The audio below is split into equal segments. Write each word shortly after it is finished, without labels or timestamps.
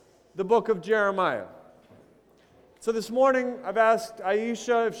the book of Jeremiah. So this morning, I've asked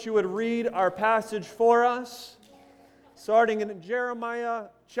Aisha if she would read our passage for us, starting in Jeremiah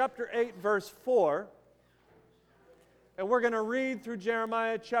chapter 8, verse 4. And we're going to read through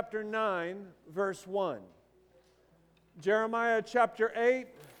Jeremiah chapter 9, verse 1. Jeremiah chapter 8,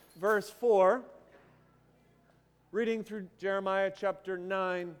 verse 4. Reading through Jeremiah chapter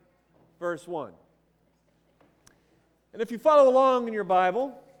 9, verse 1. And if you follow along in your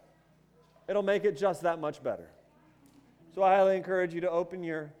Bible, it'll make it just that much better. So I highly encourage you to open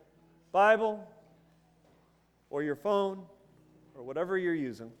your Bible or your phone or whatever you're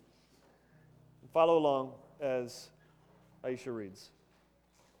using and follow along as Aisha reads.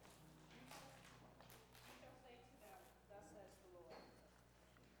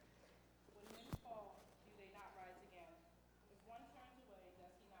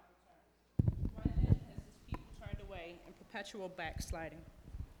 Perpetual backsliding.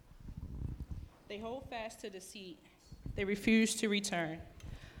 They hold fast to deceit. They refuse to return.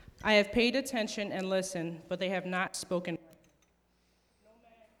 I have paid attention and listened, but they have not spoken.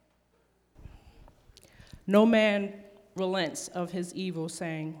 No man relents of his evil,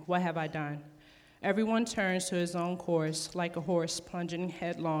 saying, "What have I done?" Everyone turns to his own course, like a horse plunging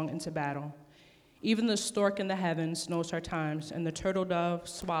headlong into battle. Even the stork in the heavens knows her times, and the turtle dove,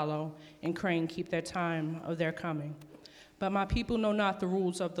 swallow, and crane keep their time of their coming. But my people know not the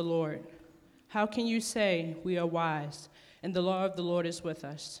rules of the Lord. How can you say, "We are wise, and the law of the Lord is with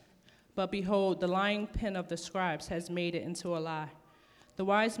us"? But behold, the lying pen of the scribes has made it into a lie. The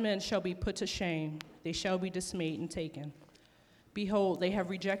wise men shall be put to shame. They shall be dismayed and taken. Behold, they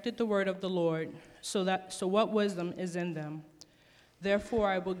have rejected the word of the Lord, so what wisdom is in them? Therefore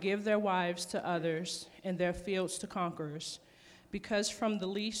I will give their wives to others, and their fields to conquerors, because from the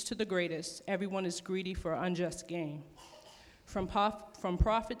least to the greatest, everyone is greedy for unjust gain. From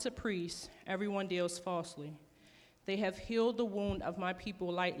prophet to priest, everyone deals falsely. They have healed the wound of my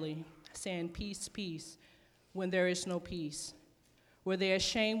people lightly, saying, "Peace, peace," when there is no peace. Were they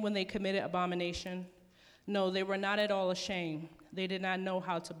ashamed when they committed abomination? No, they were not at all ashamed. They did not know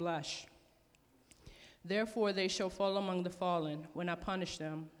how to blush. Therefore they shall fall among the fallen. When I punish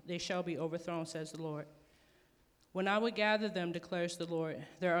them, they shall be overthrown, says the Lord. When I would gather them, declares the Lord,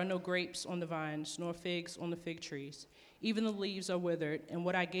 there are no grapes on the vines, nor figs on the fig trees. Even the leaves are withered, and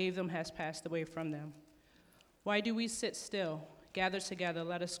what I gave them has passed away from them. Why do we sit still? Gather together,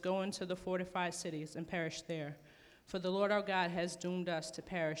 let us go into the fortified cities and perish there. For the Lord our God has doomed us to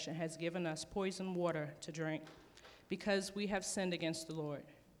perish and has given us poisoned water to drink, because we have sinned against the Lord.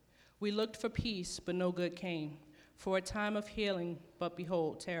 We looked for peace, but no good came, for a time of healing, but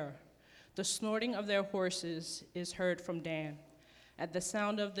behold, terror. The snorting of their horses is heard from Dan. At the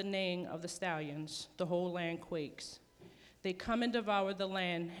sound of the neighing of the stallions, the whole land quakes. They come and devour the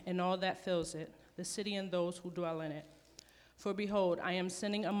land and all that fills it, the city and those who dwell in it. For behold, I am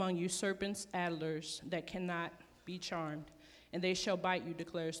sending among you serpents, adderers that cannot be charmed, and they shall bite you,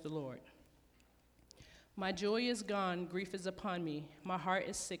 declares the Lord. My joy is gone, grief is upon me, my heart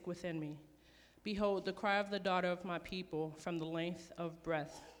is sick within me. Behold, the cry of the daughter of my people from the length of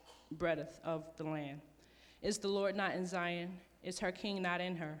breadth of the land. Is the Lord not in Zion? Is her king not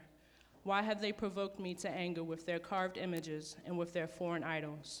in her? Why have they provoked me to anger with their carved images and with their foreign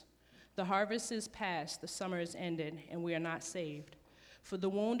idols? The harvest is past, the summer is ended, and we are not saved. For the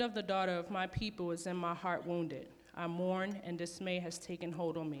wound of the daughter of my people is in my heart wounded. I mourn, and dismay has taken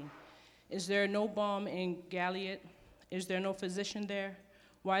hold on me. Is there no balm in Gilead? Is there no physician there?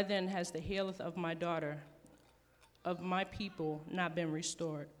 Why then has the health of my daughter, of my people, not been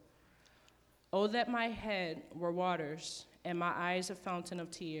restored? Oh, that my head were waters, and my eyes a fountain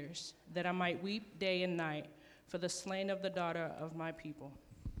of tears, that I might weep day and night for the slain of the daughter of my people.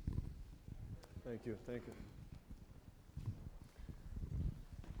 Thank you, thank you.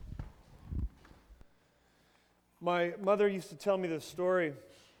 My mother used to tell me this story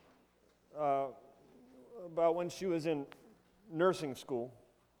about when she was in nursing school.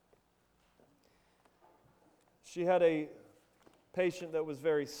 She had a patient that was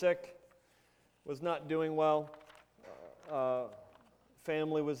very sick, was not doing well.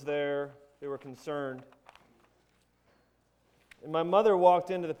 Family was there, they were concerned. And my mother walked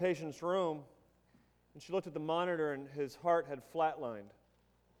into the patient's room, and she looked at the monitor, and his heart had flatlined.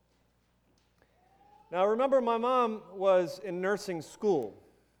 Now, remember, my mom was in nursing school.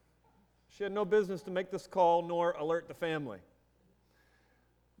 She had no business to make this call nor alert the family.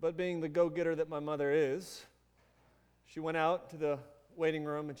 But being the go-getter that my mother is, she went out to the waiting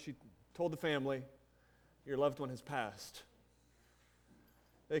room and she told the family, "Your loved one has passed."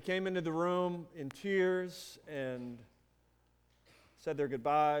 They came into the room in tears and said their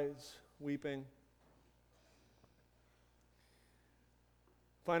goodbyes, weeping.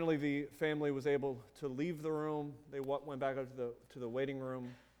 Finally, the family was able to leave the room. They went back up to the waiting room.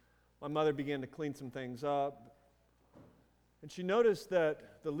 My mother began to clean some things up. And she noticed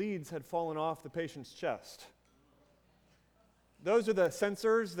that the leads had fallen off the patient's chest. Those are the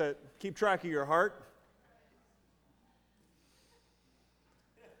sensors that keep track of your heart.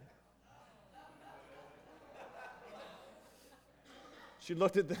 She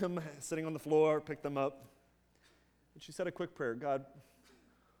looked at them sitting on the floor, picked them up, and she said a quick prayer, God,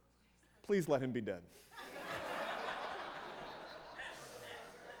 please let him be dead.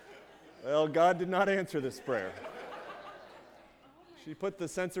 Well, God did not answer this prayer. She put the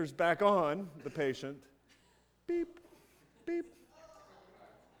sensors back on the patient. Beep, beep.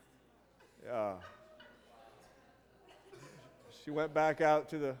 Yeah. She went back out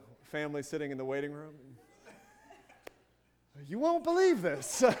to the family sitting in the waiting room. You won't believe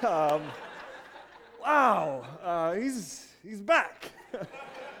this. Wow, he's back.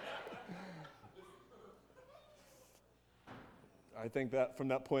 I think that from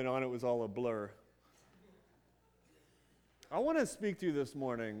that point on, it was all a blur. I want to speak to you this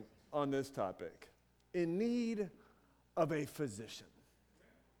morning on this topic, in need of a physician.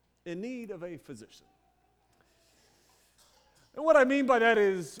 In need of a physician. And what I mean by that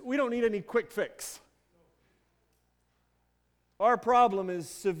is we don't need any quick fix. Our problem is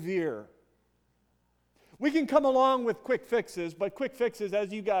severe. We can come along with quick fixes, but quick fixes,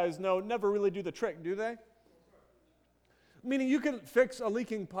 as you guys know, never really do the trick, do they? Meaning you can fix a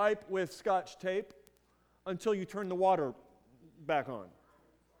leaking pipe with Scotch tape until you turn the water back on.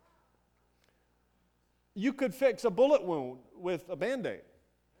 You could fix a bullet wound with a Band-Aid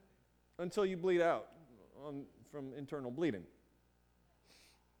until you bleed out from internal bleeding.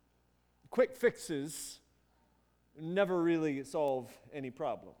 Quick fixes never really solve any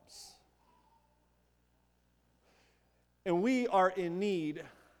problems. And we are in need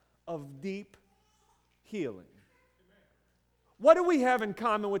of deep healing. What do we have in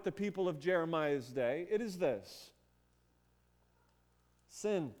common with the people of Jeremiah's day? It is this: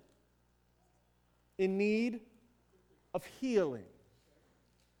 sin, in need of healing.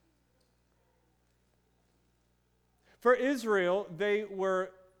 For Israel, they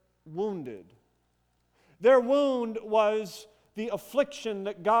were wounded. Their wound was the affliction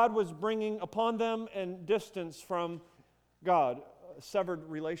that God was bringing upon them and distance from God, a severed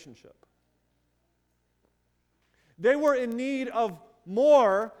relationship. They were in need of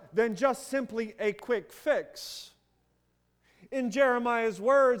more than just simply a quick fix. In Jeremiah's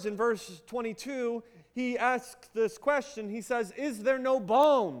words, in verse 22, he asks this question. He says, "Is there no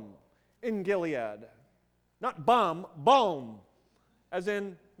balm in Gilead?" Not balm, as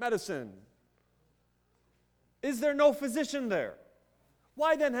in medicine. Is there no physician there?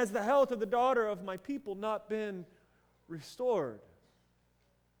 Why then has the health of the daughter of my people not been restored?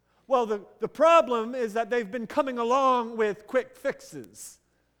 Well, the problem is that they've been coming along with quick fixes.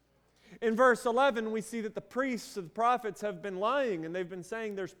 In verse 11, we see that the priests and the prophets have been lying, and they've been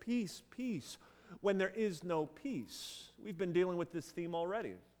saying there's peace, peace, when there is no peace. We've been dealing with this theme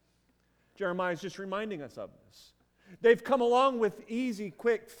already. Jeremiah is just reminding us of this. They've come along with easy,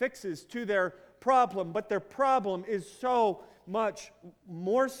 quick fixes to their problem, but their problem is so much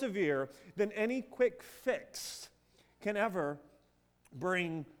more severe than any quick fix can ever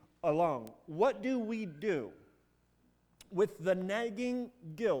bring along. What do we do with the nagging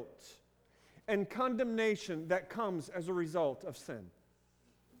guilt and condemnation that comes as a result of sin?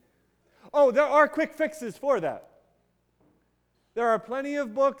 Oh, there are quick fixes for that. There are plenty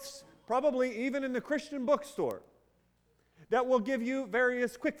of books, probably even in the Christian bookstore, that will give you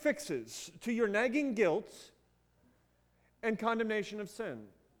various quick fixes to your nagging guilt and condemnation of sin.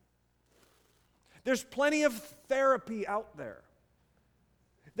 There's plenty of therapy out there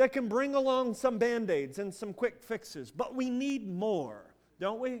that can bring along some Band-Aids and some quick fixes, but we need more,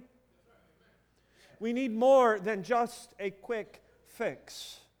 don't we? We need more than just a quick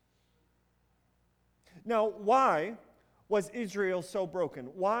fix. Now, why was Israel so broken?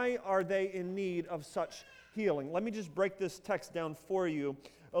 Why are they in need of such healing? Let me just break this text down for you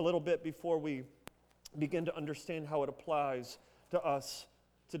a little bit before we begin to understand how it applies to us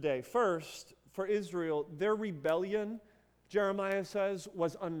today. First, for Israel, their rebellion, Jeremiah says,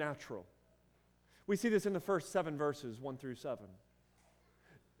 was unnatural. We see this in the first 7 verses, 1 through 7.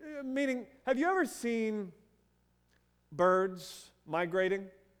 Meaning, have you ever seen birds migrating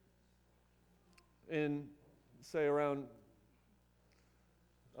in, say, around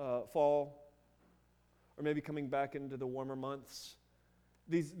fall, or maybe coming back into the warmer months?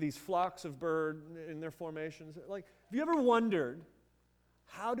 These flocks of bird in their formations. Like, have you ever wondered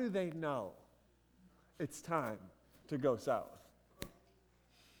How do they know it's time to go south?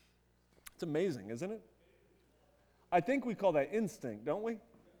 It's amazing, isn't it? I think we call that instinct, don't we?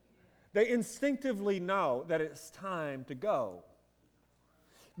 They instinctively know that it's time to go.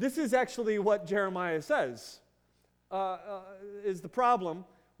 This is actually what Jeremiah says is the problem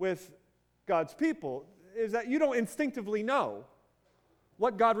with God's people, is that you don't instinctively know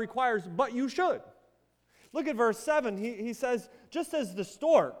what God requires, but you should. Look at verse 7. He says, just as the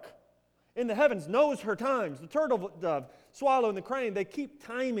stork in the heavens knows her times, the turtle dove, swallow, and the crane, they keep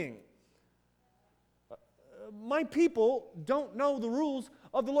timing. My people don't know the rules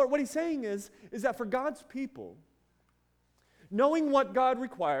of the Lord. What he's saying is that for God's people, knowing what God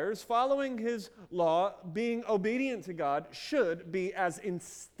requires, following his law, being obedient to God, should be as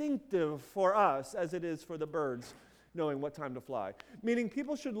instinctive for us as it is for the birds knowing what time to fly. Meaning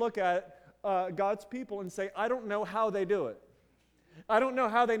people should look at God's people and say, I don't know how they do it. I don't know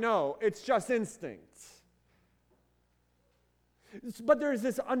how they know. It's just instinct. But there is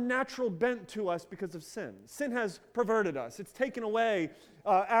this unnatural bent to us because of sin. Sin has perverted us. It's taken away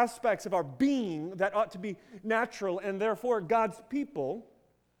aspects of our being that ought to be natural, and therefore God's people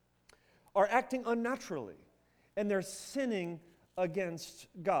are acting unnaturally, and they're sinning against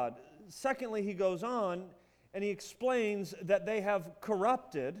God. Secondly, he goes on, and he explains that they have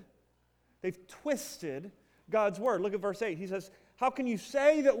corrupted, they've twisted God's word. Look at verse 8. He says, how can you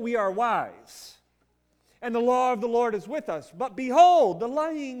say that we are wise? And the law of the Lord is with us. But behold, the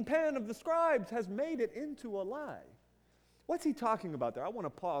lying pen of the scribes has made it into a lie. What's he talking about there? I want to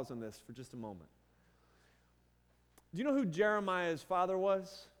pause on this for just a moment. Do you know who Jeremiah's father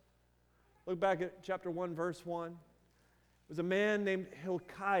was? Look back at chapter 1, verse 1. It was a man named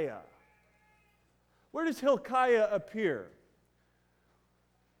Hilkiah. Where does Hilkiah appear?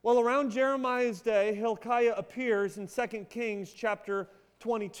 Well, around Jeremiah's day, Hilkiah appears in 2 Kings chapter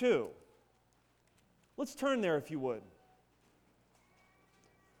 22. Let's turn there if you would.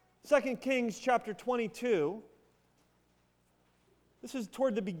 2 Kings chapter 22. This is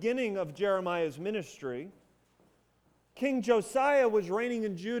toward the beginning of Jeremiah's ministry. King Josiah was reigning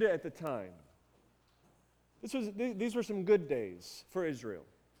in Judah at the time. These were some good days for Israel,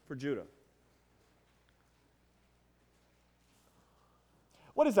 for Judah.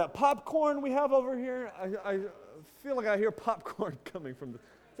 What is that, popcorn we have over here? I feel like I hear popcorn coming from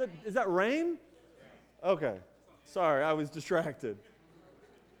is that rain? Okay. Sorry, I was distracted.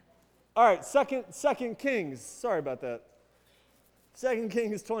 All right, Second Kings. Sorry about that. 2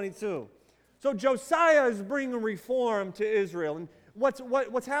 Kings 22. So Josiah is bringing reform to Israel. And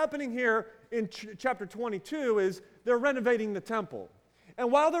what's happening here in chapter 22 is they're renovating the temple.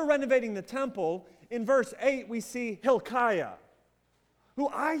 And while they're renovating the temple, in verse 8 we see Hilkiah, who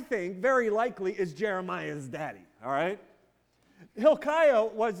I think very likely is Jeremiah's daddy, all right? Hilkiah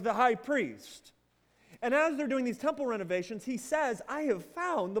was the high priest. And as they're doing these temple renovations, he says, I have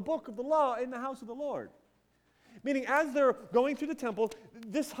found the book of the law in the house of the Lord. Meaning, as they're going through the temple,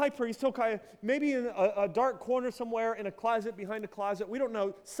 this high priest, Hilkiah, maybe in a dark corner somewhere, in a closet, behind a closet, we don't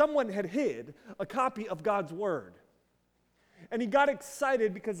know, someone had hid a copy of God's word. And he got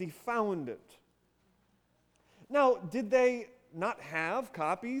excited because he found it. Now, did they not have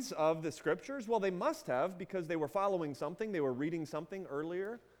copies of the scriptures? Well, they must have, because they were following something, they were reading something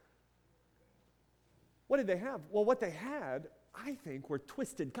earlier. What did they have? Well, what they had, I think, were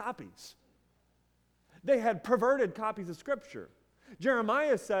twisted copies. They had perverted copies of Scripture.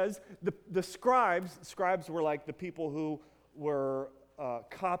 Jeremiah says the scribes were like the people who were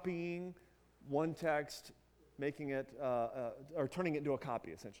copying one text, making it, or turning it into a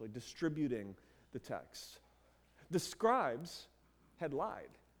copy, essentially, distributing the text. The scribes had lied.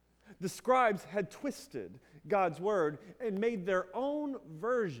 The scribes had twisted God's word and made their own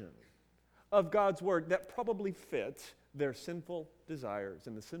version of God's word that probably fit their sinful desires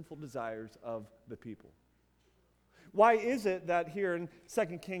and the sinful desires of the people. Why is it that here in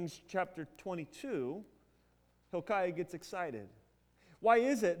 2 Kings chapter 22, Hilkiah gets excited? Why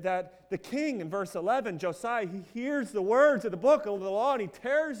is it that the king in verse 11, Josiah, he hears the words of the book of the law and he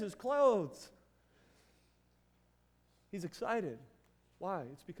tears his clothes? He's excited. Why?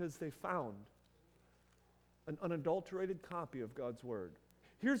 It's because they found an unadulterated copy of God's word.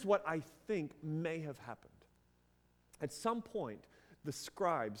 Here's what I think may have happened. At some point, the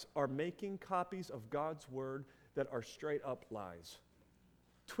scribes are making copies of God's word that are straight up lies,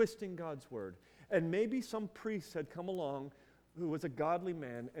 twisting God's word. And maybe some priest had come along who was a godly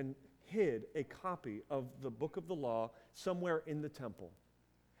man and hid a copy of the book of the law somewhere in the temple.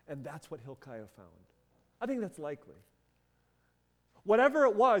 And that's what Hilkiah found. I think that's likely. Whatever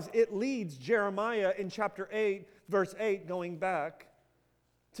it was, it leads Jeremiah in chapter 8, verse 8, going back,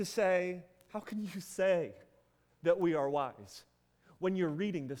 to say, how can you say that we are wise when you're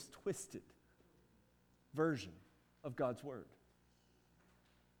reading this twisted version of God's Word?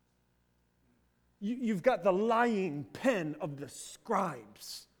 You've got the lying pen of the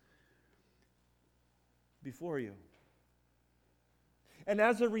scribes before you. And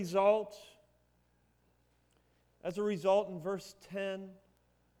as a result, in verse 10,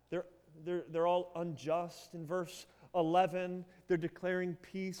 they're all unjust. In verse 11, they're declaring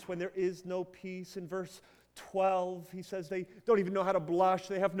peace when there is no peace. In verse 12, he says they don't even know how to blush.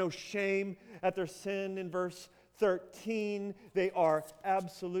 They have no shame at their sin. In verse 13, they are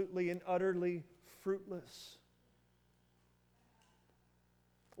absolutely and utterly fruitless.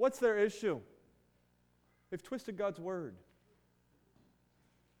 What's their issue? They've twisted God's word.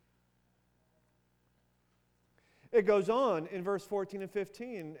 It goes on in verse 14 and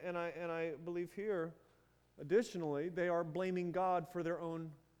 15, and I believe here, additionally, they are blaming God for their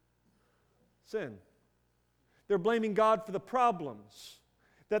own sin. They're blaming God for the problems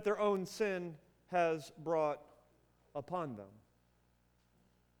that their own sin has brought upon them.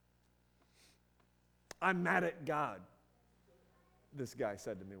 I'm mad at God, this guy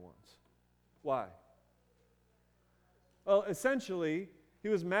said to me once. Why? Well, essentially, he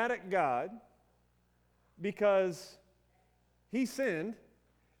was mad at God because he sinned.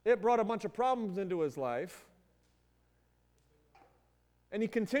 It brought a bunch of problems into his life. And he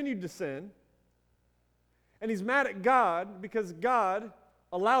continued to sin. And he's mad at God because God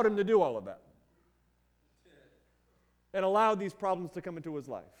allowed him to do all of that. And allowed these problems to come into his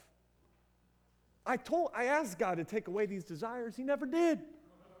life. I asked God to take away these desires. He never did.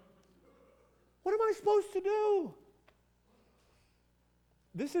 What am I supposed to do?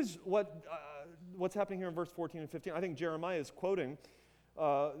 This is what's happening here in verse 14 and 15. I think Jeremiah is quoting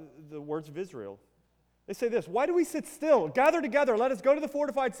the words of Israel. They say this, "Why do we sit still? Gather together, let us go to the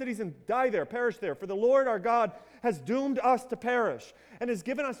fortified cities and die there, perish there. For the Lord our God has doomed us to perish and has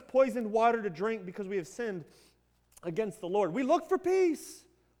given us poisoned water to drink because we have sinned against the Lord. We looked for peace,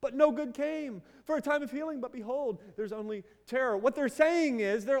 but no good came. For a time of healing, but behold, there's only terror." What they're saying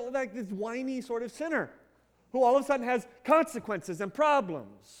is they're like this whiny sort of sinner who all of a sudden has consequences and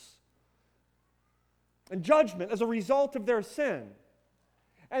problems and judgment as a result of their sin.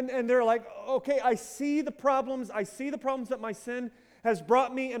 And they're like, okay, I see the problems that my sin has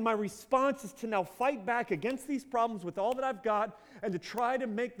brought me, and my response is to now fight back against these problems with all that I've got and to try to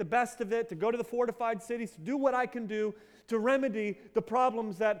make the best of it, to go to the fortified cities, to do what I can do to remedy the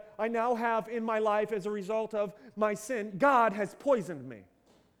problems that I now have in my life as a result of my sin. God has poisoned me.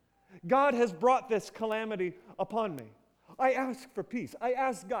 God has brought this calamity upon me. I ask for peace. I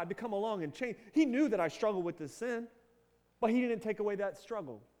ask God to come along and change. He knew that I struggled with this sin, but He didn't take away that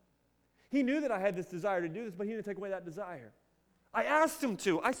struggle. He knew that I had this desire to do this, but He didn't take away that desire. I asked Him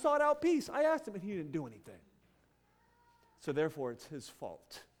to. I sought out peace. I asked Him, and He didn't do anything. So therefore, it's His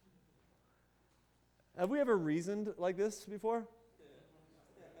fault. Have we ever reasoned like this before?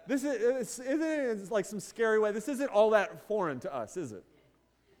 Isn't it like some scary way? This isn't all that foreign to us, is it?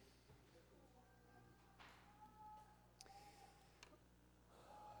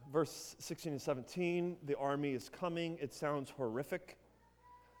 Verse 16 and 17, the army is coming. It sounds horrific.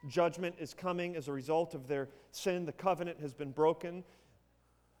 Judgment is coming as a result of their sin. The covenant has been broken.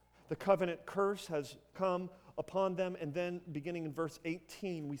 The covenant curse has come upon them. And then beginning in verse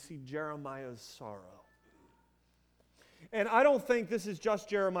 18, we see Jeremiah's sorrow. And I don't think this is just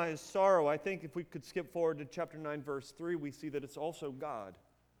Jeremiah's sorrow. I think if we could skip forward to chapter 9, verse 3, we see that it's also God.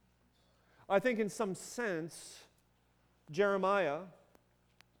 I think in some sense, Jeremiah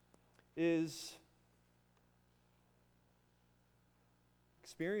is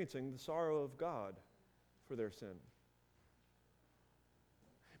experiencing the sorrow of God for their sin.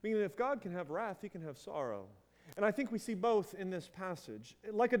 Meaning if God can have wrath, He can have sorrow. And I think we see both in this passage.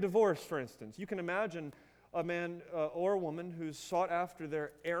 Like a divorce, for instance. You can imagine a man or a woman who's sought after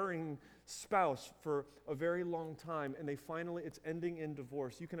their erring spouse for a very long time, and it's ending in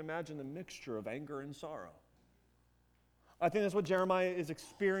divorce. You can imagine the mixture of anger and sorrow. I think that's what Jeremiah is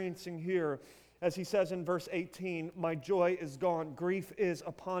experiencing here as he says in verse 18, "My joy is gone, grief is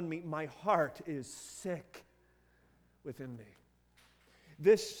upon me, my heart is sick within me."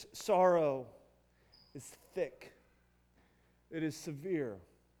 This sorrow is thick. It is severe.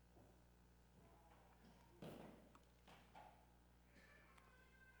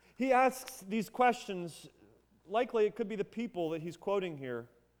 He asks these questions, likely it could be the people that he's quoting here,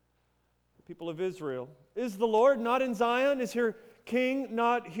 the people of Israel. Is the Lord not in Zion? Is your king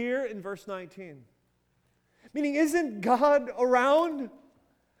not here? In verse 19. Meaning, isn't God around?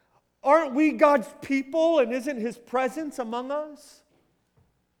 Aren't we God's people, and isn't His presence among us?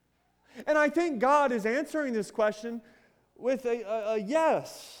 And I think God is answering this question with a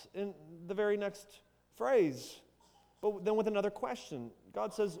yes in the very next phrase, but then with another question.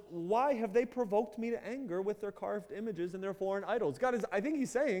 God says, why have they provoked me to anger with their carved images and their foreign idols? I think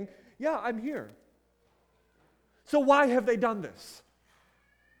he's saying, yeah, I'm here. So why have they done this?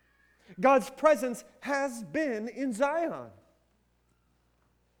 God's presence has been in Zion.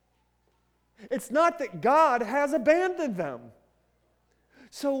 It's not that God has abandoned them.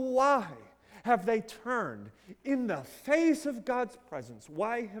 So why have they turned in the face of God's presence?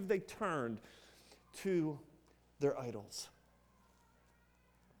 Why have they turned to their idols?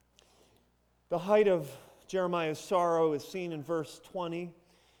 The height of Jeremiah's sorrow is seen in verse 20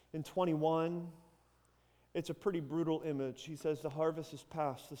 and 21. It's a pretty brutal image. He says, the harvest is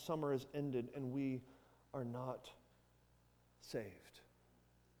past, the summer is ended, and we are not saved.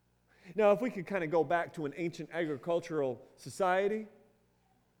 Now, if we could kind of go back to an ancient agricultural society,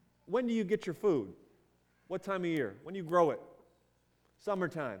 when do you get your food? What time of year? When do you grow it?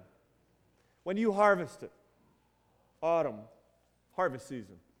 Summertime. When do you harvest it? Autumn, harvest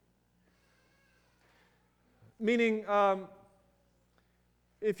season. Meaning,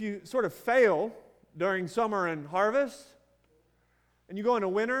 if you sort of fail during summer and harvest, and you go into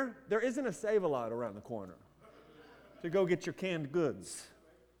winter, there isn't a Save-A-Lot around the corner to go get your canned goods.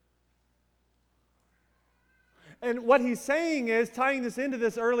 And what he's saying is, tying this into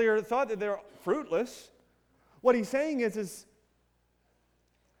this earlier thought that they're fruitless, what he's saying is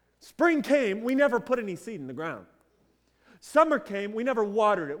spring came, we never put any seed in the ground. Summer came, we never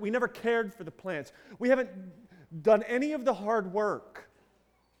watered it. We never cared for the plants. We haven't done any of the hard work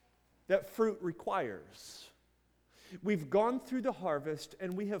that fruit requires. We've gone through the harvest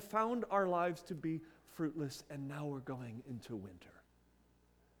and we have found our lives to be fruitless, and now we're going into winter.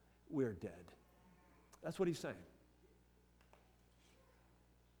 We're dead. That's what he's saying.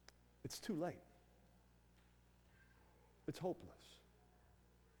 It's too late. It's hopeless.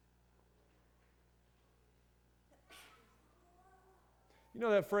 You know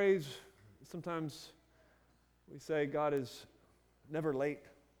that phrase, sometimes we say God is never late.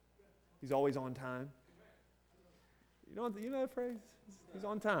 He's always on time. You know that phrase? He's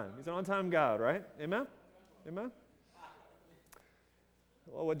on time. He's an on-time God, right? Amen? Amen?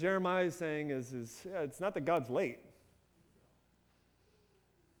 Well, what Jeremiah is saying is it's not that God's late,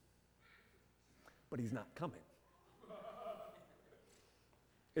 but he's not coming.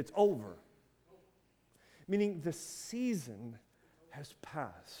 It's over. Meaning the season has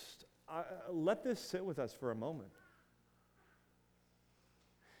passed. Let this sit with us for a moment.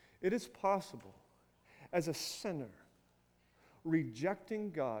 It is possible, as a sinner, rejecting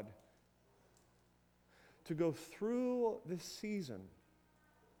God, to go through this season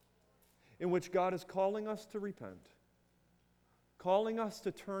in which God is calling us to repent, calling us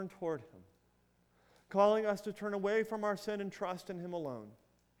to turn toward Him, calling us to turn away from our sin and trust in Him alone.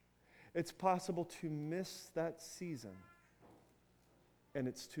 It's possible to miss that season, and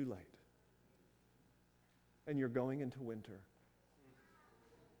it's too late. And you're going into winter,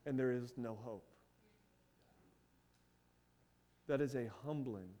 and there is no hope. That is a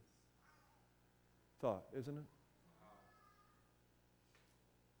humbling thought, isn't it?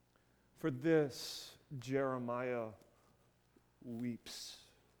 For this, Jeremiah weeps.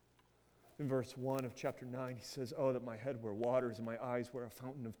 In verse 1 of chapter 9, he says, "Oh, that my head were waters and my eyes were a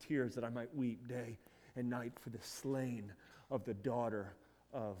fountain of tears, that I might weep day and night for the slain of the daughter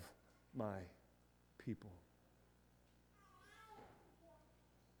of my people."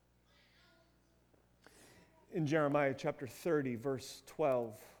 In Jeremiah chapter 30, verse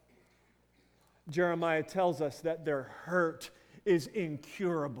 12, Jeremiah tells us that their hurt is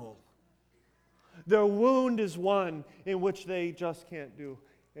incurable. Their wound is one in which they just can't do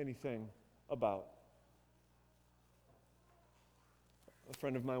anything about. A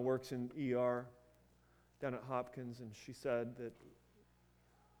friend of mine works in ER down at Hopkins, and she said that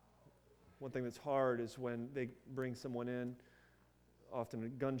one thing that's hard is when they bring someone in, often a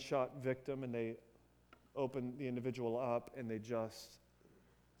gunshot victim, and they open the individual up and they just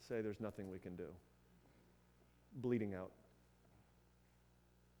say, "There's nothing we can do." Bleeding out.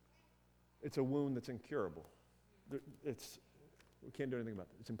 It's a wound that's incurable. We can't do anything about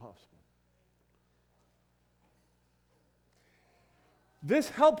it. It's impossible. This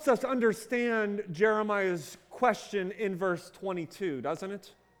helps us understand Jeremiah's question in verse 22, doesn't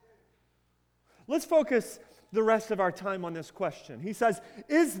it? Let's focus the rest of our time on this question. He says,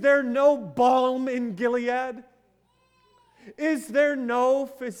 "Is there no balm in Gilead? Is there no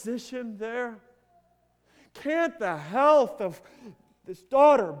physician there? Can't the health of this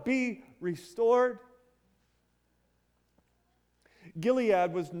daughter be restored?"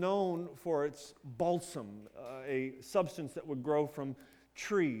 Gilead was known for its balsam, a substance that would grow from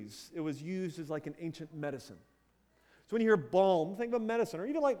trees. It was used as like an ancient medicine. So when you hear balm, think of medicine, or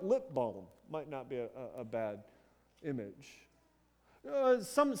even like lip balm might not be a bad image.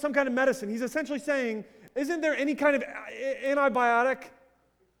 Some kind of medicine. He's essentially saying, isn't there any kind of antibiotic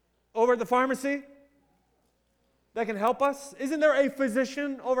over at the pharmacy that can help us? Isn't there a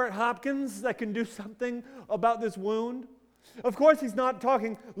physician over at Hopkins that can do something about this wound? Of course, he's not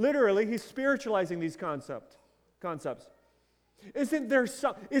talking literally. He's spiritualizing these concepts. Isn't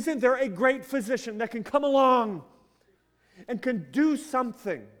there a great physician that can come along and can do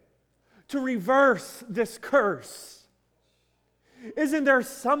something to reverse this curse? Isn't there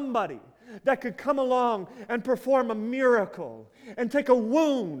somebody that could come along and perform a miracle and take a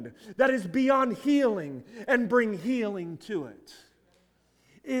wound that is beyond healing and bring healing to it?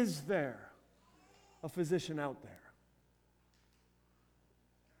 Is there a physician out there?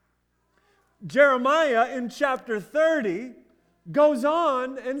 Jeremiah in chapter 30 goes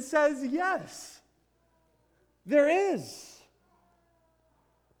on and says, yes, there is.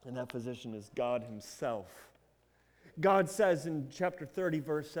 And that physician is God himself. God says in chapter 30,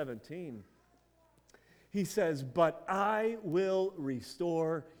 verse 17, he says, but I will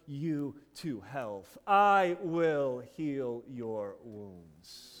restore you to health. I will heal your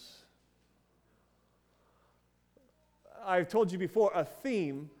wounds. I've told you before, a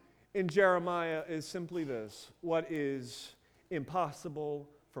theme in Jeremiah is simply this: what is impossible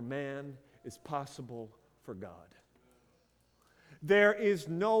for man is possible for God. There is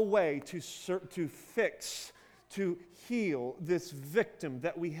no way to fix, to heal this victim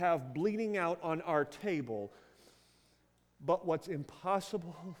that we have bleeding out on our table, but what's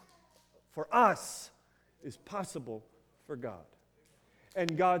impossible for us is possible for God.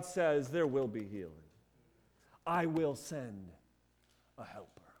 And God says there will be healing. I will send a helper.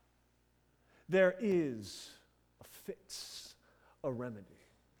 There is a fix, a remedy.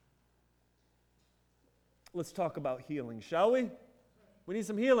 Let's talk about healing, shall we? We need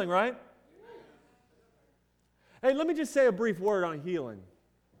some healing, right? Hey, let me just say a brief word on healing.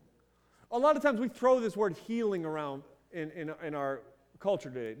 A lot of times we throw this word healing around in our culture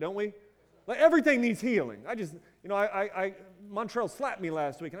today, don't we? Like everything needs healing. Montreal slapped me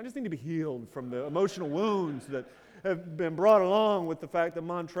last week, and I just need to be healed from the emotional wounds that have been brought along with the fact that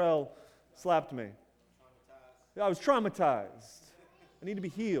Montreal slapped me. I was traumatized. I need to be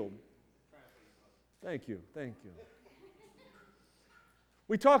healed. Thank you.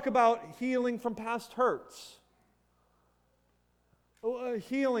 We talk about healing from past hurts,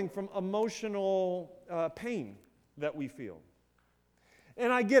 healing from emotional pain that we feel.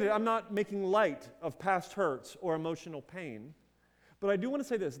 And I get it. I'm not making light of past hurts or emotional pain. But I do want to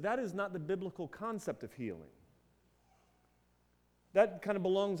say this. That is not the biblical concept of healing. That kind of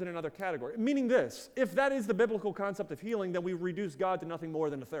belongs in another category. Meaning this: if that is the biblical concept of healing, then we reduce God to nothing more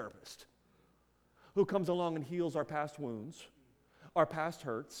than a therapist who comes along and heals our past wounds, our past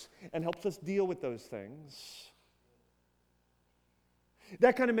hurts, and helps us deal with those things.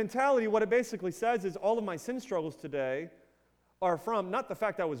 That kind of mentality, what it basically says is all of my sin struggles today are from not the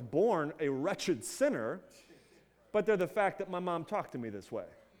fact I was born a wretched sinner, but they're the fact that my mom talked to me this way.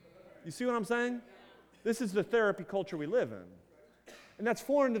 You see what I'm saying? This is the therapy culture we live in. And that's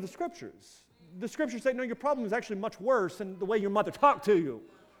foreign to the Scriptures. The Scriptures say, no, your problem is actually much worse than the way your mother talked to you.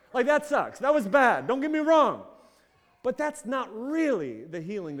 Like, that sucks. That was bad. Don't get me wrong. But that's not really the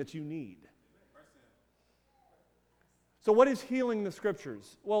healing that you need. So what is healing in the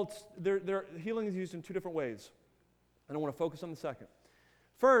Scriptures? Well, healing is used in two different ways. And I want to focus on the second.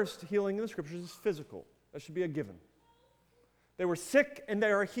 First, healing in the Scriptures is physical. That should be a given. They were sick and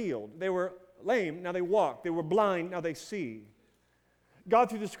they are healed. They were lame, now they walk. They were blind, now they see. God,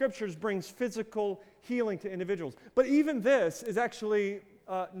 through the Scriptures, brings physical healing to individuals. But even this is actually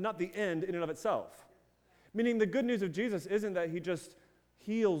not the end in and of itself. Meaning the good news of Jesus isn't that he just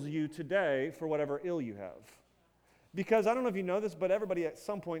heals you today for whatever ill you have. Because I don't know if you know this, but everybody at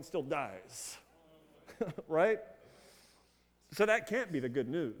some point still dies. Right? So that can't be the good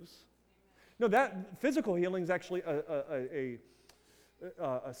news. No, that physical healing is actually a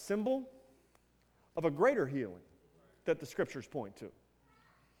symbol of a greater healing that the Scriptures point to.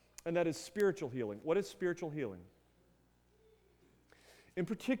 And that is spiritual healing. What is spiritual healing? In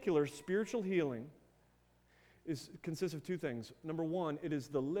particular, spiritual healing consists of two things. Number one, it is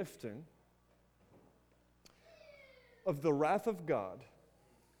the lifting of the wrath of God.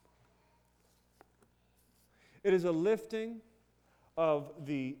 It is a lifting of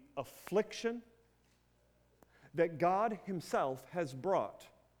the affliction that God himself has brought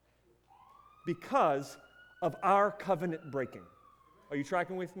because of our covenant breaking. Are you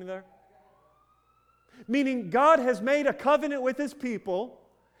tracking with me there? Meaning God has made a covenant with His people.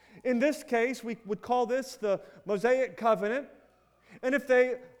 In this case, we would call this the Mosaic covenant. And if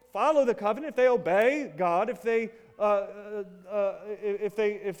they follow the covenant, if they obey God, if they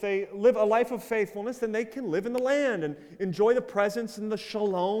live a life of faithfulness, then they can live in the land and enjoy the presence and the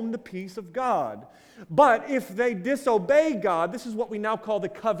shalom, the peace of God. But if they disobey God, this is what we now call the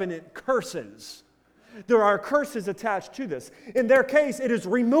covenant curses. There are curses attached to this. In their case, it is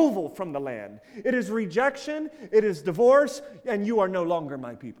removal from the land. It is rejection, it is divorce, and you are no longer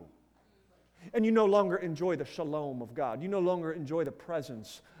my people. And you no longer enjoy the shalom of God. You no longer enjoy the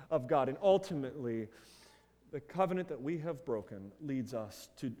presence of God. And ultimately, the covenant that we have broken leads us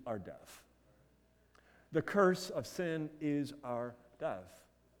to our death. The curse of sin is our death.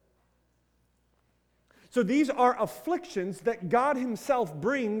 So these are afflictions that God Himself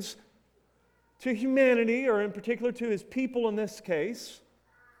brings to humanity, or in particular to His people in this case,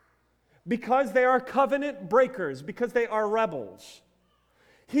 because they are covenant breakers, because they are rebels.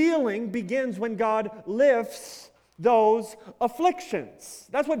 Healing begins when God lifts those afflictions.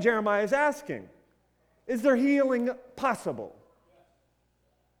 That's what Jeremiah is asking. Is there healing possible?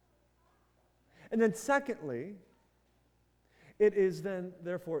 And then secondly, it is then,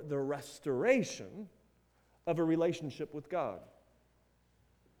 therefore, the restoration of a relationship with God.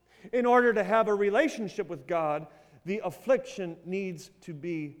 In order to have a relationship with God, the affliction needs to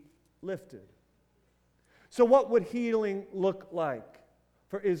be lifted. So what would healing look like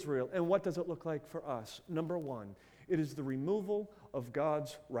for Israel, and what does it look like for us? Number one, it is the removal of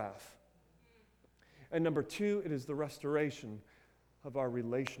God's wrath. And number two, it is the restoration of our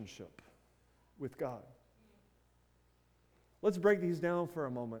relationship with God. Let's break these down for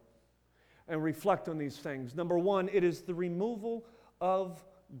a moment and reflect on these things. Number one, it is the removal of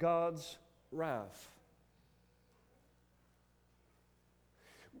God's wrath.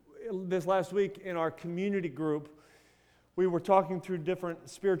 This last week in our community group, we were talking through different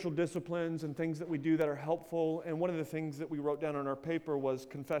spiritual disciplines and things that we do that are helpful, and one of the things that we wrote down on our paper was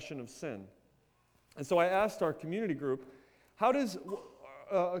confession of sin. And so I asked our community group, how does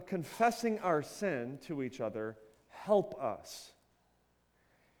confessing our sin to each other help us?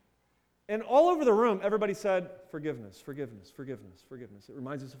 And all over the room, everybody said, forgiveness, forgiveness, forgiveness, forgiveness. It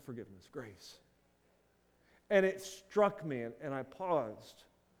reminds us of forgiveness, grace. And it struck me, and I paused.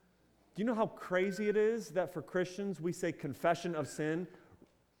 Do you know how crazy it is that for Christians, we say confession of sin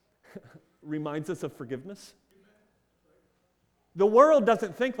reminds us of forgiveness? The world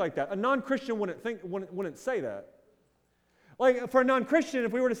doesn't think like that. A non-Christian wouldn't say that. Like for a non-Christian,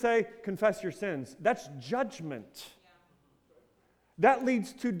 if we were to say, confess your sins, that's judgment. That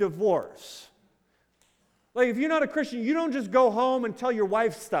leads to divorce. Like if you're not a Christian, you don't just go home and tell your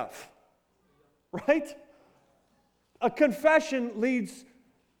wife stuff. Right? A confession leads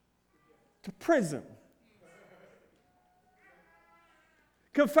to prison.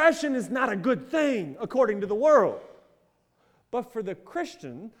 Confession is not a good thing according to the world. But for the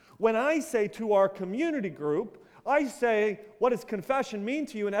Christian, when I say to our community group, I say, what does confession mean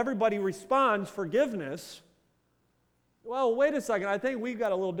to you? And everybody responds, forgiveness. Well, wait a second. I think we've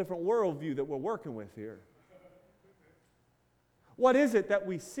got a little different worldview that we're working with here. What is it that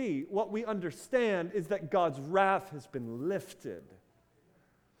we see? What we understand is that God's wrath has been lifted.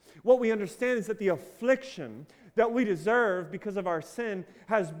 What we understand is that the affliction that we deserve because of our sin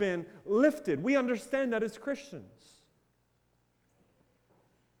has been lifted. We understand that as Christians.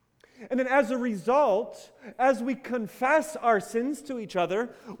 And then as a result, as we confess our sins to each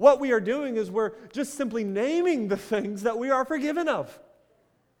other, what we are doing is we're just simply naming the things that we are forgiven of,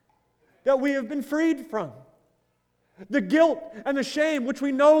 that we have been freed from. The guilt and the shame which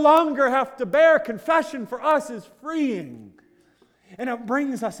we no longer have to bear. Confession for us is freeing. And it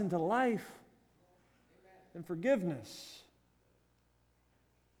brings us into life and forgiveness.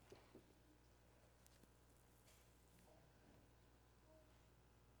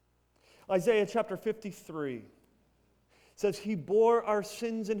 Isaiah chapter 53 says, He bore our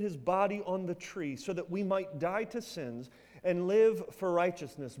sins in His body on the tree so that we might die to sins and live for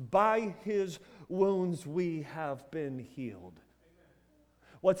righteousness. By His wounds we have been healed.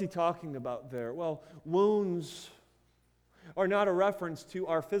 What's He talking about there? Well, wounds are not a reference to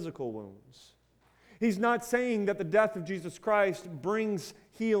our physical wounds. He's not saying that the death of Jesus Christ brings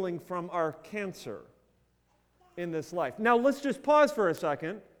healing from our cancer in this life. Now, let's just pause for a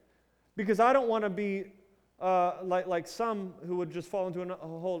second, because I don't want to be like some who would just fall into a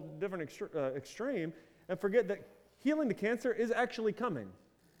whole different extreme and forget that healing the cancer is actually coming.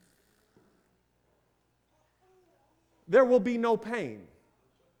 There will be no pain.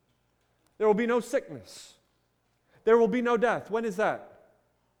 There will be no sickness. There will be no death. When is that?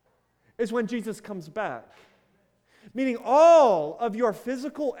 It's when Jesus comes back. Meaning all of your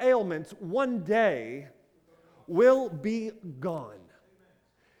physical ailments one day will be gone.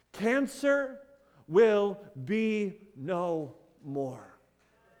 Cancer will be no more.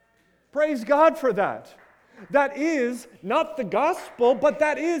 Praise God for that. That is not the gospel, but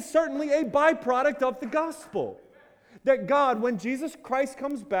that is certainly a byproduct of the gospel. That God, when Jesus Christ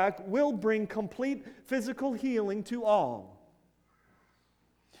comes back, will bring complete physical healing to all.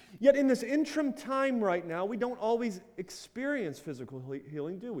 Yet in this interim time right now, we don't always experience physical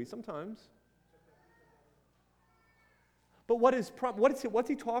healing, do we? Sometimes. But what's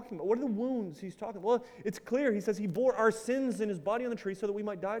he talking about? What are the wounds he's talking about? Well, it's clear. He says he bore our sins in his body on the tree so that we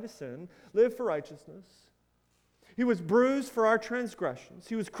might die to sin, live for righteousness. He was bruised for our transgressions.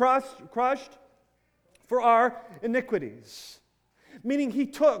 He was crushed for our iniquities. Meaning he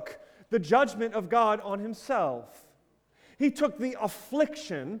took the judgment of God on himself. He took the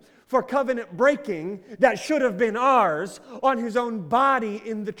affliction for covenant breaking that should have been ours on his own body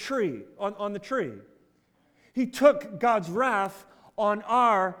in the tree, on the tree. He took God's wrath on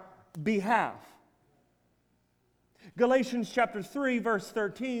our behalf. Galatians chapter 3, verse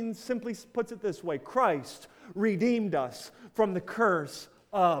 13 simply puts it this way: Christ redeemed us from the curse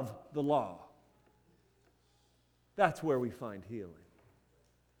of the law. That's where we find healing.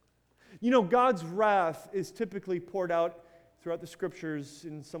 You know, God's wrath is typically poured out throughout the Scriptures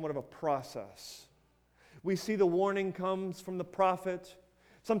in somewhat of a process. We see the warning comes from the prophet.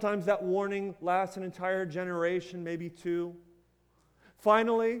 Sometimes that warning lasts an entire generation, maybe two.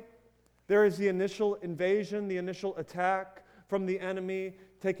 Finally, there is the initial invasion, the initial attack from the enemy,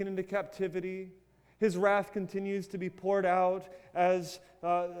 taken into captivity. His wrath continues to be poured out as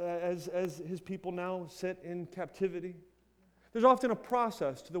his people now sit in captivity. There's often a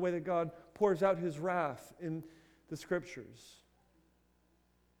process to the way that God pours out his wrath in the Scriptures.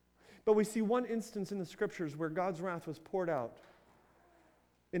 But we see one instance in the Scriptures where God's wrath was poured out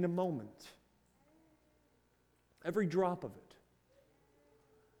in a moment. Every drop of it.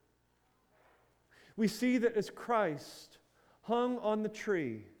 We see that as Christ hung on the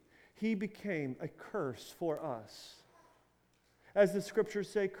tree, he became a curse for us. As the Scriptures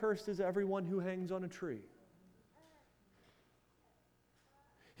say, cursed is everyone who hangs on a tree.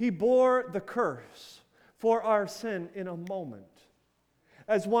 He bore the curse for our sin in a moment.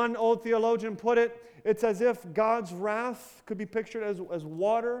 As one old theologian put it, it's as if God's wrath could be pictured as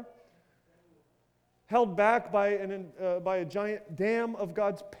water held back by a giant dam of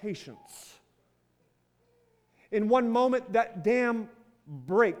God's patience. In one moment, that dam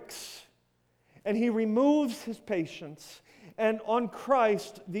breaks, and he removes his patience, and on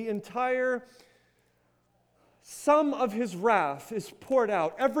Christ, the entire sum of his wrath is poured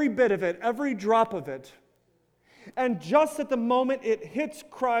out, every bit of it, every drop of it. And just at the moment it hits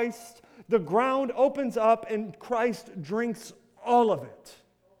Christ, the ground opens up and Christ drinks all of it.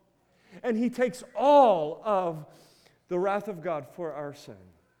 And he takes all of the wrath of God for our sin.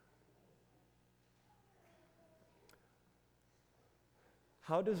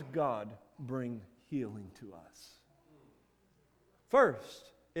 How does God bring healing to us?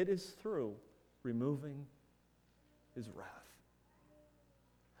 First, it is through removing his wrath.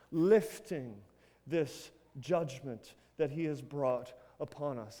 Lifting this judgment that he has brought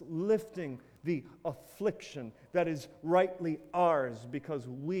upon us. Lifting the affliction that is rightly ours because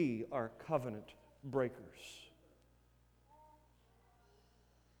we are covenant breakers.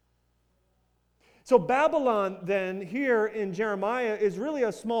 So Babylon then here in Jeremiah is really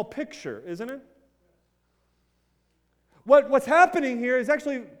a small picture, isn't it? What's happening here is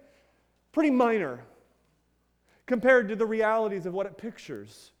actually pretty minor compared to the realities of what it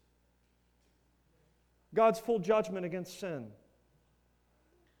pictures. God's full judgment against sin,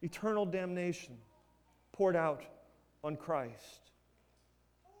 eternal damnation poured out on Christ.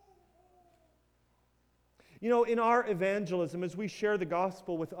 You know, in our evangelism, as we share the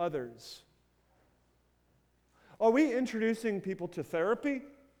gospel with others, are we introducing people to therapy?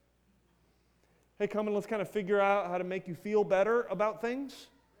 Hey, come and let's kind of figure out how to make you feel better about things?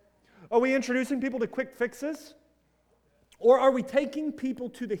 Are we introducing people to quick fixes? Or are we taking people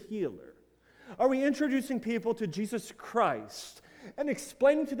to the healer? Are we introducing people to Jesus Christ and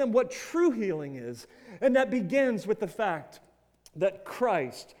explaining to them what true healing is? And that begins with the fact that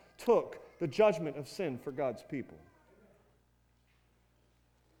Christ took the judgment of sin for God's people.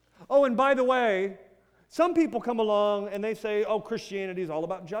 Oh, and by the way, some people come along and they say, oh, Christianity is all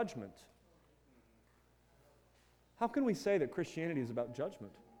about judgment. How can we say that Christianity is about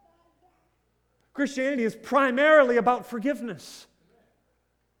judgment? Christianity is primarily about forgiveness.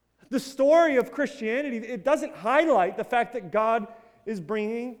 The story of Christianity, it doesn't highlight the fact that God is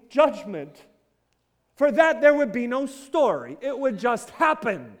bringing judgment. For that, there would be no story. It would just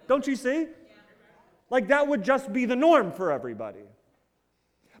happen. Don't you see? Like that would just be the norm for everybody.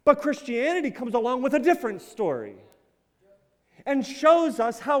 But Christianity comes along with a different story and shows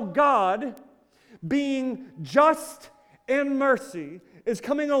us how God, being just and mercy, is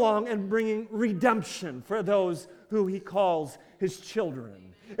coming along and bringing redemption for those who He calls His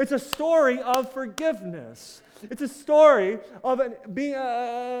children. It's a story of forgiveness. It's a story of having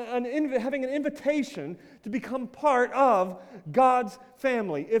an invitation to become part of God's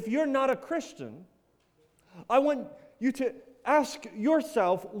family. If you're not a Christian, I want you to ask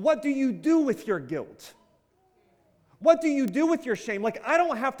yourself, what do you do with your guilt? What do you do with your shame? Like, I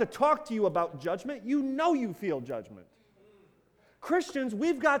don't have to talk to you about judgment. You know you feel judgment. Christians,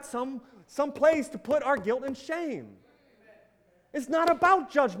 we've got some place to put our guilt and shame. It's not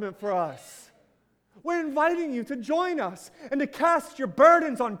about judgment for us. We're inviting you to join us and to cast your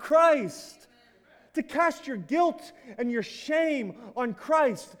burdens on Christ, to cast your guilt and your shame on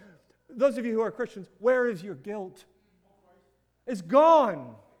Christ. Those of you who are Christians, where is your guilt? It's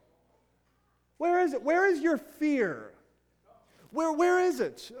gone. Where is it? Where is your fear? Where is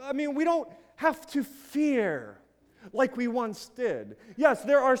it? I mean, we don't have to fear like we once did. Yes,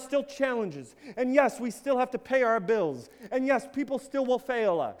 there are still challenges. And yes, we still have to pay our bills. And yes, people still will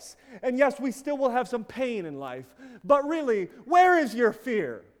fail us. And yes, we still will have some pain in life. But really, where is your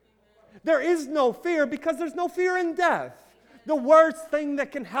fear? There is no fear because there's no fear in death. The worst thing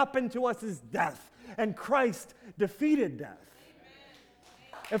that can happen to us is death. And Christ defeated death.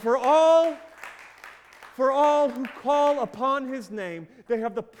 And for all who call upon His name, they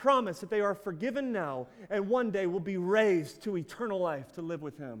have the promise that they are forgiven now and one day will be raised to eternal life to live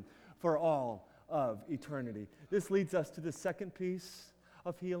with Him for all of eternity. This leads us to the second piece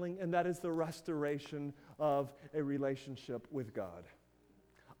of healing, and that is the restoration of a relationship with God.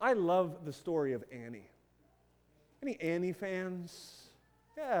 I love the story of Annie. Any Annie fans?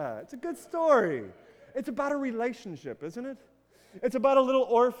 Yeah, it's a good story. It's about a relationship, isn't it? It's about a little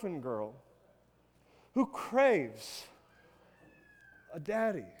orphan girl who craves a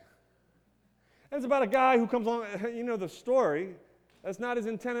daddy. And it's about a guy who comes along, you know the story, that's not his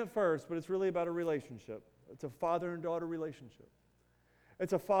intent at first, but it's really about a relationship. It's a father and daughter relationship.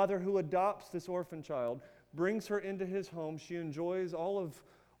 It's a father who adopts this orphan child, brings her into his home, she enjoys all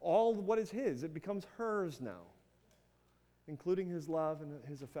what is his. It becomes hers now, including his love and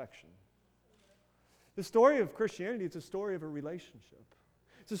his affection. The story of Christianity, it's a story of a relationship.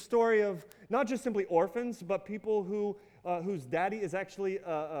 It's a story of not just simply orphans, but people whose daddy is actually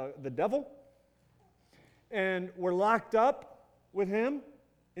the devil. And we're locked up with him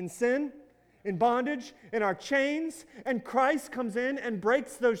in sin, in bondage, in our chains. And Christ comes in and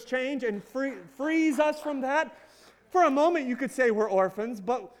breaks those chains and frees us from that. For a moment, you could say we're orphans,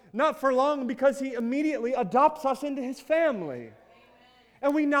 but not for long because He immediately adopts us into His family. Amen.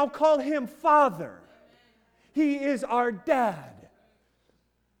 And we now call Him Father. Amen. He is our dad.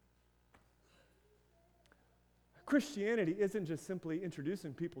 Christianity isn't just simply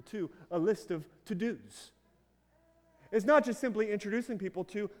introducing people to a list of to-dos. It's not just simply introducing people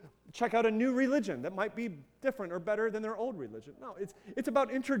to check out a new religion that might be different or better than their old religion. No, it's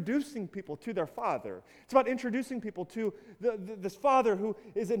about introducing people to their Father. It's about introducing people to this Father who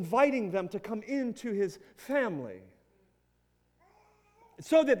is inviting them to come into His family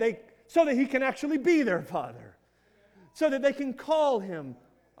so that He can actually be their Father, so that they can call Him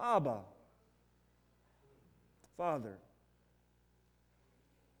Abba, Father.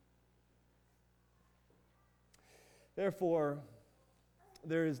 Therefore,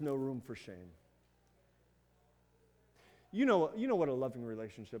 there is no room for shame. You know what a loving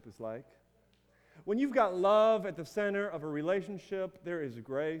relationship is like. When you've got love at the center of a relationship, there is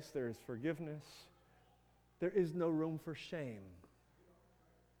grace, there is forgiveness. There is no room for shame.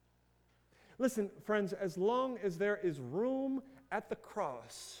 Listen, friends, as long as there is room at the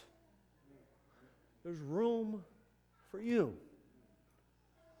cross, there's room for you.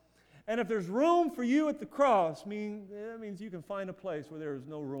 And if there's room for you at the cross, that means you can find a place where there is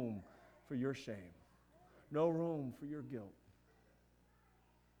no room for your shame, no room for your guilt.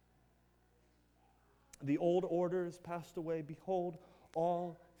 The old order has passed away. Behold,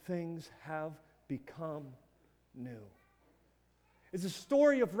 all things have become new. It's a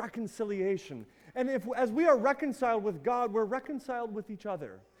story of reconciliation. And as we are reconciled with God, we're reconciled with each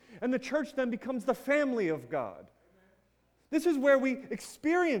other. And the church then becomes the family of God. This is where we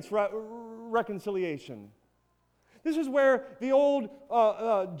experience reconciliation. This is where the old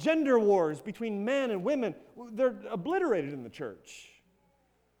gender wars between men and women, they're obliterated in the church.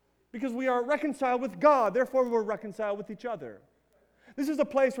 Because we are reconciled with God, therefore we're reconciled with each other. This is a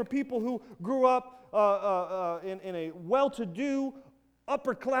place where people who grew up in a well-to-do,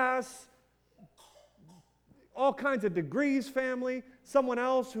 upper-class, all kinds of degrees family, someone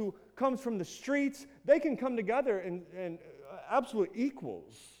else who comes from the streets, they can come together and absolute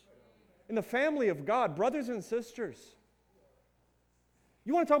equals in the family of God, brothers and sisters.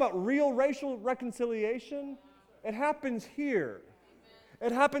 You want to talk about real racial reconciliation? It happens here.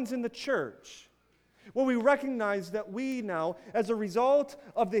 It happens in the church, where we recognize that we now, as a result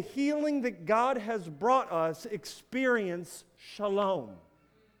of the healing that God has brought us, experience shalom.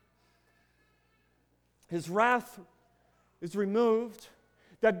 His wrath is removed.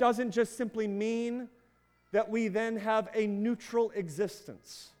 That doesn't just simply mean that we then have a neutral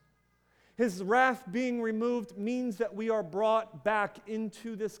existence. His wrath being removed means that we are brought back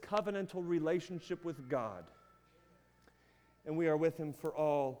into this covenantal relationship with God. And we are with Him for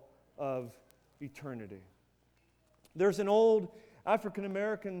all of eternity. There's an old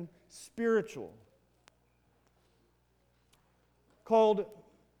African-American spiritual called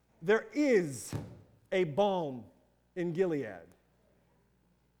 "There Is a Balm in Gilead."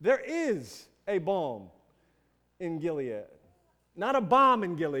 There is a balm in Gilead. Not a bomb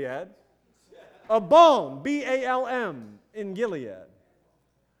in Gilead. A balm, B-A-L-M, in Gilead.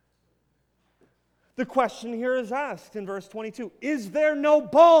 The question here is asked in verse 22, is there no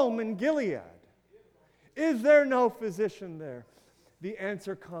balm in Gilead? Is there no physician there? The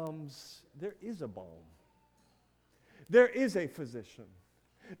answer comes, there is a balm. There is a physician.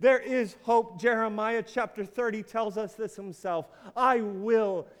 There is hope. Jeremiah chapter 30 tells us this himself. I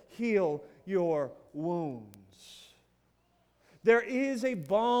will heal your wounds. There is a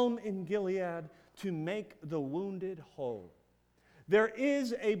balm in Gilead to make the wounded whole. There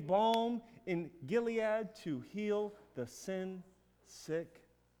is a balm in Gilead to heal the sin-sick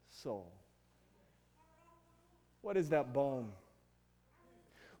soul. What is that balm?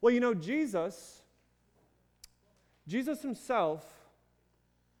 Well, you know, Jesus himself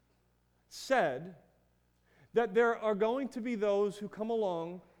said that there are going to be those who come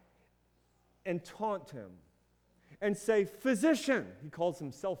along and taunt him and say, physician. He calls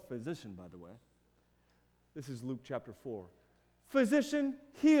himself physician, by the way. This is Luke chapter 4. Physician,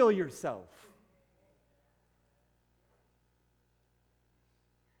 heal yourself.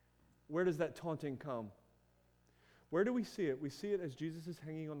 Where does that taunting come? Where do we see it? We see it as Jesus is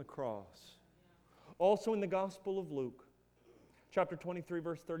hanging on the cross. Also in the Gospel of Luke, chapter 23,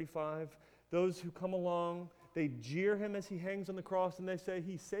 verse 35, those who come along, they jeer him as he hangs on the cross, and they say,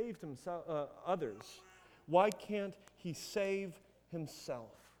 he saved himself, others. Why can't he save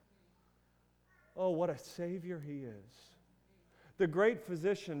himself? Oh, what a Savior he is. The great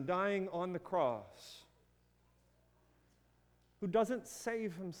physician dying on the cross, who doesn't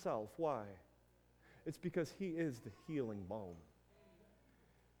save himself. Why? It's because he is the healing balm.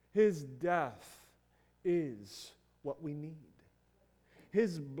 His death is what we need.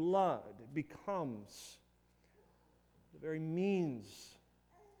 His blood becomes the very means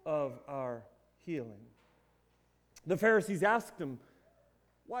of our healing. The Pharisees asked him,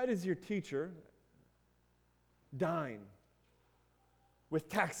 why does your teacher dine with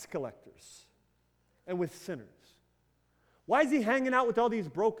tax collectors and with sinners? Why is he hanging out with all these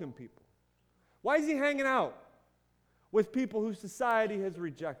broken people? Why is he hanging out with people who society has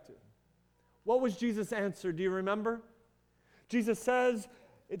rejected? What was Jesus' answer? Do you remember? Jesus says,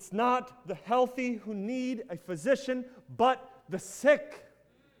 it's not the healthy who need a physician, but the sick.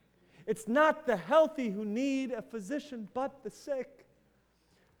 It's not the healthy who need a physician, but the sick.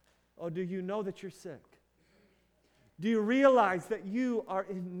 Oh, do you know that you're sick? Do you realize that you are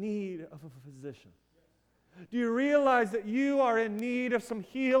in need of a physician? Do you realize that you are in need of some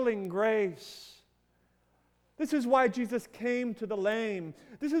healing grace? This is why Jesus came to the lame.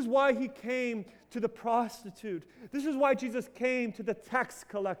 This is why he came to the prostitute. This is why Jesus came to the tax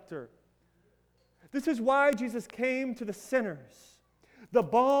collector. This is why Jesus came to the sinners. The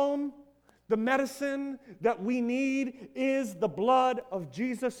balm, the medicine that we need is the blood of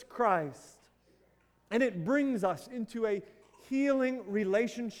Jesus Christ. And it brings us into a healing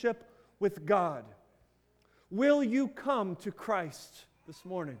relationship with God. Will you come to Christ this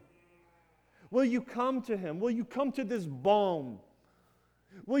morning? Will you come to him? Will you come to this balm?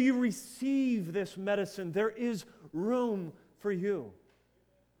 Will you receive this medicine? There is room for you.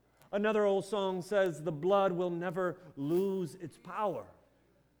 Another old song says, the blood will never lose its power.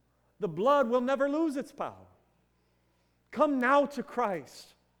 The blood will never lose its power. Come now to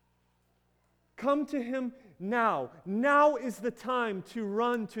Christ. Come to him now. Now is the time to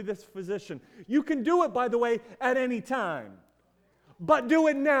run to this physician. You can do it, by the way, at any time. but do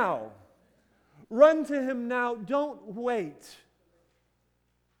it now. Run to Him now. Don't wait.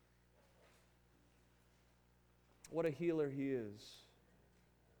 What a healer He is.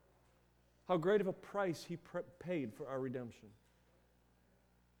 How great of a price He paid for our redemption.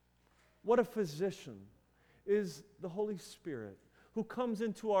 What a physician is the Holy Spirit, who comes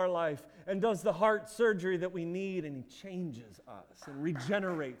into our life and does the heart surgery that we need, and He changes us and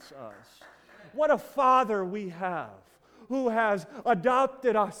regenerates us. What a Father we have, who has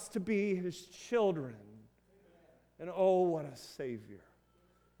adopted us to be His children. And oh, what a Savior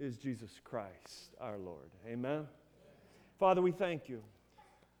is Jesus Christ, our Lord. Amen. Father, we thank You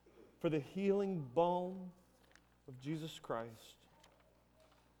for the healing balm of Jesus Christ.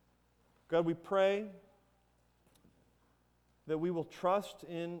 God, we pray that we will trust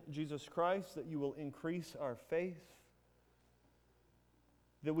in Jesus Christ, that You will increase our faith,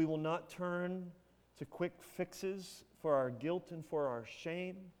 that we will not turn to quick fixes for our guilt and for our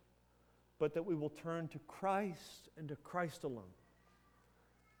shame, but that we will turn to Christ and to Christ alone.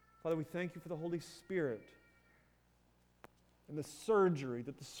 Father, we thank You for the Holy Spirit and the surgery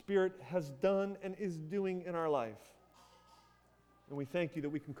that the Spirit has done and is doing in our life. And we thank You that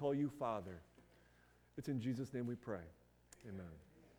we can call You Father. It's in Jesus' name we pray. Amen.